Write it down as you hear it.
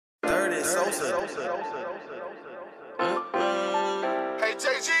Hey,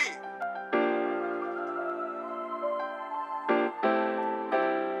 JG.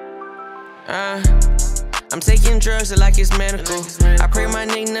 I'm taking drugs like it's medical. I pray my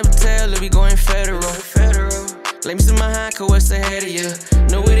nigga never tell if we going federal. Let me see my hand, cause what's ahead of you?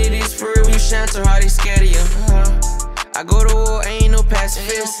 Know what it is for real when you shine so hard, they scared of you. I go to war, I ain't no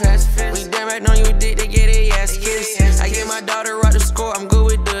pacifist. When you damn right on you dick, they get their ass kissed. I get my daughter right to score, I'm good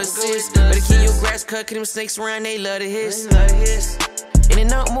with the assist. Better keep your grass cut, cause them snakes around, they love to hiss. In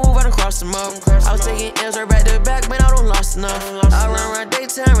and out move, I done crossed them up. I was taking L's right back to back, man, I done lost enough. I run around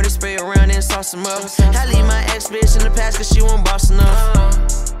daytime, where they spray around and sauce them up. I leave my ex bitch in the past, cause she won't boss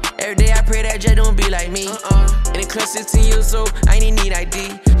enough. Every day I pray that Jay don't be like me. In the club 16 years old, I ain't even need ID.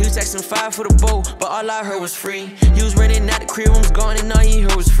 He was texting 5 for the boat, but all I heard was free. He was running out, the crib room was gone, and all he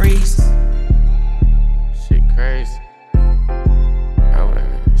heard was freeze. Shit crazy. Oh, wait a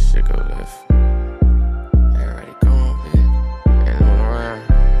minute, shit go left. Everybody come up here and move around.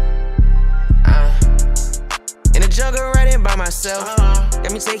 In the jungle riding by myself.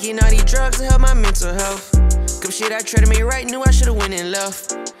 Got me taking all these drugs to help my mental health. Come shit I tried to make right, knew I should've went and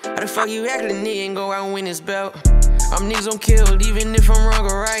left. How the fuck you act like a nigga and go out and win this belt? I'm niggas don't kill, even if I'm wrong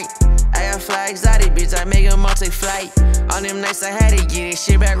or right. I got fly exotic, bitch, I make them all take flight. All them nights I had to get it,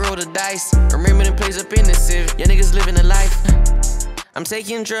 shit back, roll the dice. Remember them plays up in the civic, y'all niggas living the life. I'm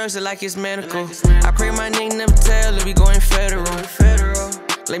taking drugs like it's medical. I pray my nigga never tell if we going federal.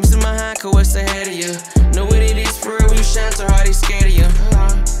 Let me see my hand, cause what's ahead of you? Know what it is for real when you shine so hard, they scared of you.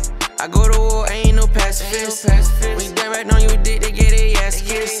 I go to war, I ain't no pacifist. When you damn right on you dick, they get their ass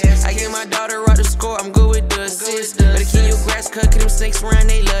kissed. I get my daughter right to score, I'm good with the assist. Better keep your grass cut, cause them snakes around,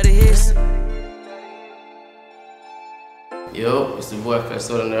 they love to hiss. Yo, it's the boy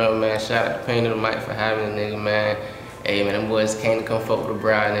DINERO, man. Shout out to Pain of the Mic for having a nigga, man. Hey, man, them boys came to come fuck with the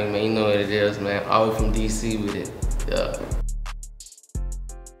bride, nigga, man. You know what it is, man. All the way from DC with it. Yeah.